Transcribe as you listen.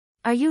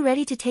Are you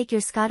ready to take your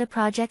SCADA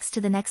projects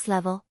to the next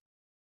level?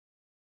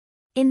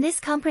 In this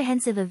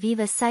comprehensive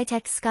Aviva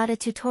Citect SCADA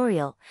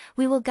tutorial,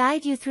 we will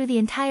guide you through the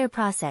entire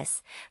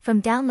process, from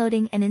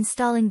downloading and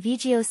installing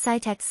VGO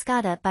Citect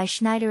SCADA by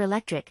Schneider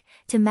Electric,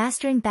 to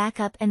mastering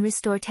backup and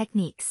restore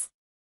techniques.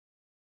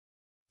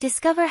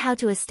 Discover how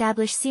to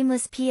establish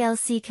seamless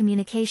PLC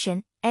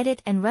communication,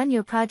 edit and run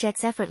your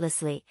projects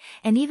effortlessly,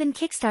 and even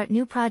kickstart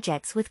new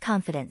projects with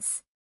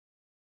confidence.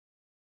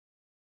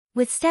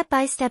 With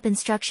step-by-step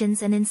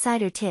instructions and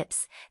insider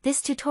tips,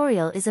 this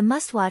tutorial is a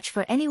must-watch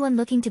for anyone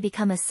looking to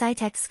become a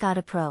Citect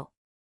SCADA pro.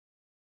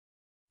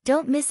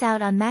 Don't miss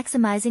out on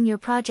maximizing your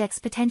project's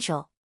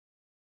potential.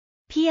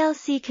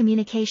 PLC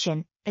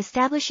communication,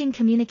 establishing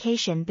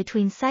communication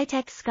between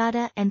Citect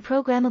SCADA and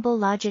Programmable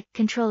Logic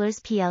Controllers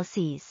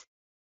PLCs.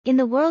 In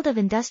the world of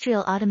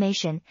industrial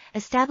automation,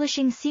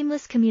 establishing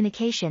seamless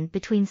communication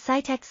between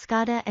Citect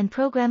SCADA and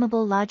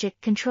Programmable Logic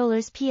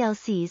Controllers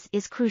PLCs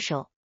is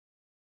crucial.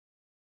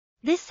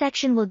 This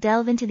section will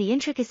delve into the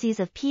intricacies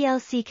of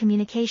PLC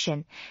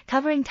communication,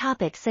 covering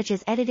topics such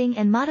as editing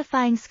and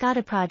modifying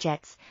SCADA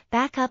projects,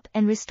 backup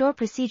and restore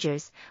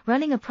procedures,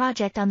 running a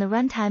project on the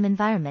runtime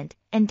environment,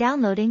 and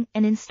downloading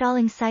and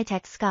installing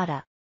Citect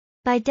SCADA.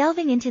 By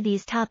delving into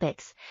these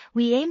topics,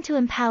 we aim to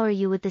empower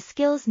you with the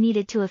skills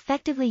needed to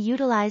effectively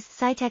utilize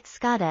Citect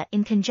SCADA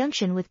in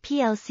conjunction with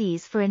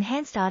PLCs for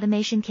enhanced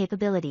automation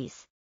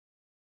capabilities.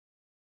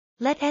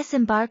 Let us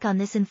embark on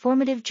this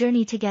informative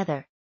journey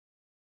together.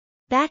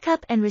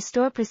 Backup and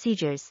restore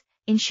procedures,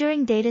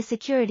 ensuring data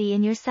security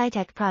in your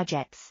Citect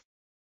projects.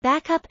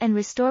 Backup and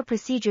restore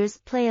procedures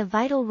play a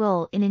vital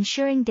role in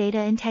ensuring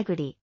data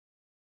integrity.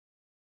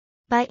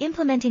 By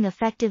implementing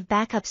effective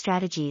backup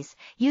strategies,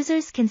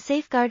 users can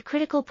safeguard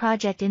critical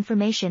project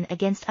information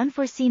against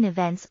unforeseen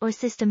events or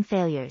system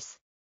failures.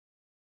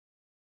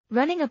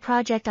 Running a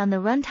project on the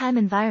runtime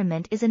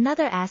environment is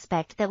another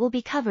aspect that will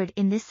be covered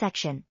in this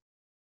section.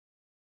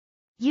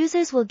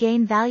 Users will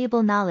gain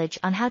valuable knowledge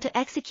on how to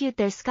execute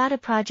their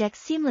SCADA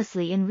projects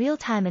seamlessly in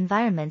real-time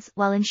environments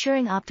while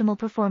ensuring optimal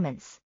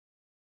performance.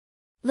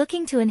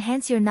 Looking to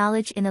enhance your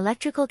knowledge in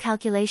electrical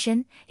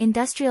calculation,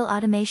 industrial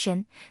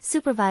automation,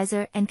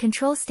 supervisor and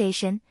control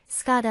station,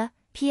 SCADA,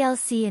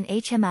 PLC and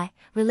HMI,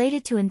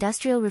 related to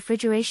industrial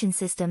refrigeration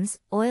systems,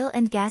 oil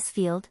and gas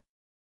field?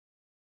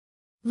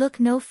 Look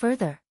no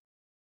further.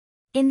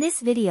 In this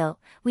video,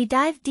 we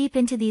dive deep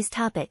into these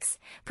topics,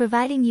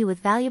 providing you with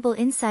valuable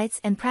insights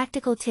and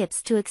practical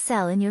tips to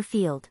excel in your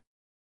field.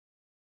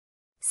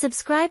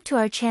 Subscribe to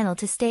our channel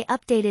to stay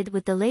updated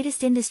with the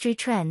latest industry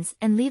trends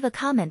and leave a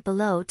comment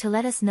below to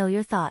let us know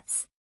your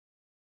thoughts.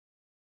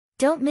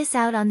 Don't miss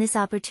out on this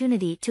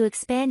opportunity to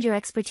expand your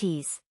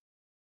expertise.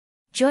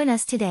 Join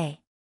us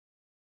today.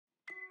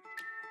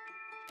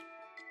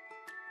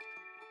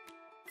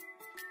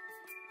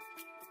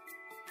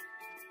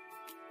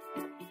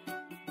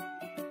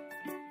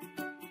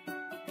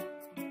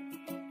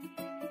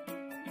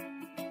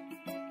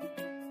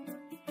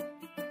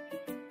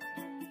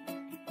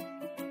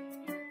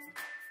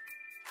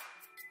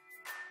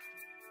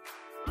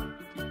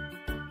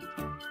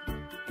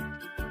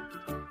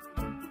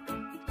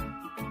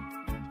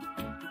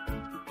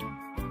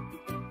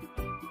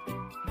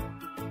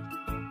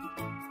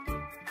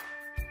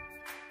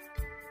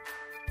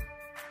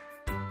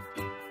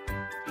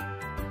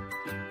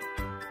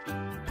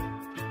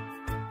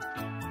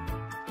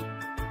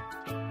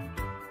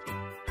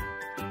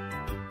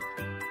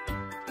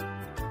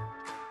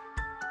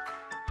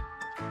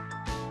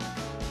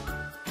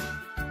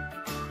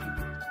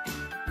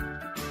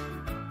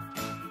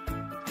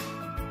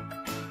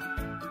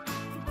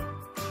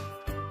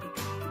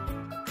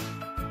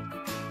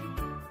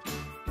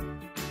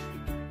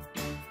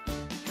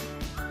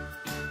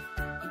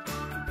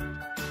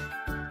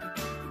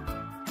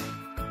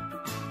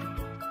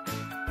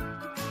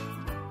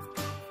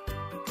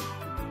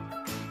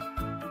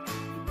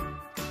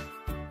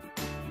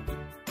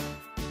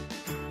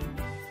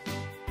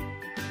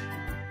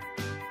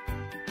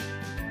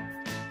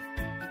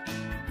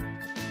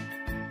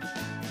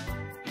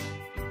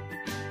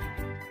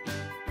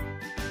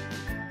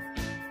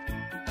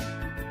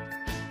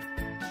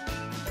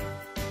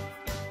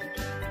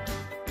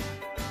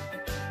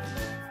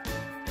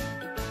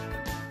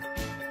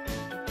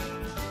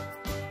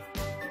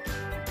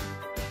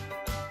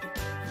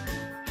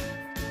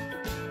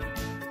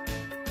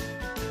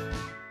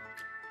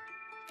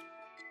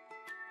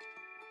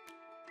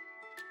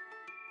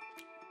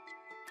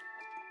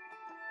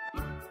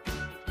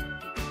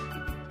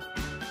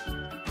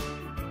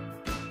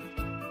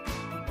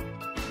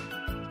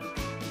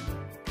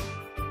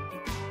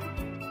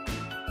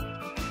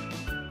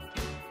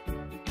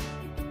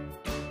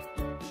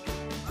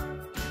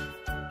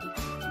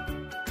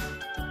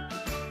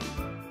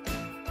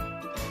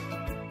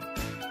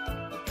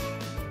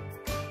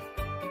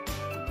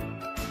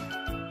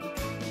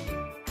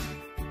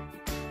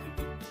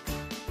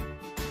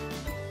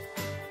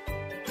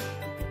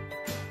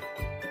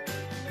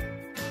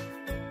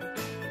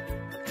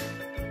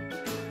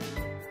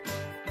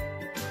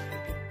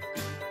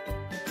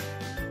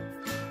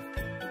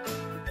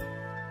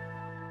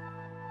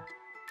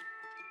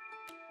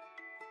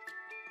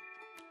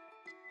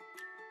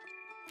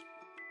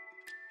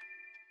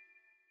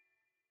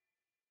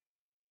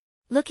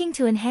 Looking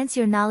to enhance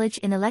your knowledge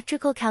in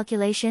electrical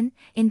calculation,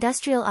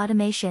 industrial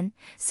automation,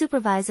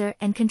 supervisor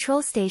and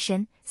control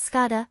station,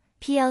 SCADA,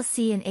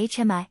 PLC and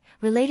HMI,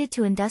 related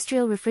to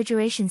industrial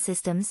refrigeration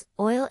systems,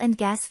 oil and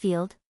gas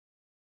field?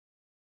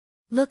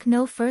 Look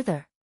no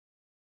further.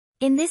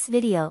 In this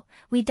video,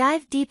 we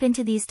dive deep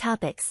into these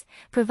topics,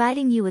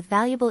 providing you with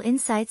valuable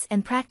insights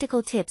and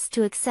practical tips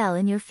to excel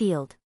in your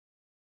field.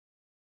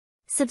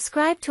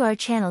 Subscribe to our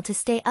channel to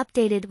stay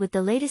updated with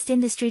the latest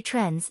industry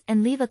trends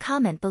and leave a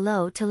comment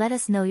below to let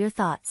us know your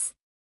thoughts.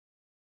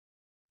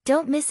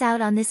 Don't miss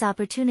out on this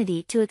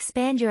opportunity to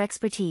expand your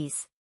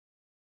expertise.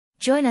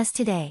 Join us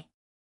today.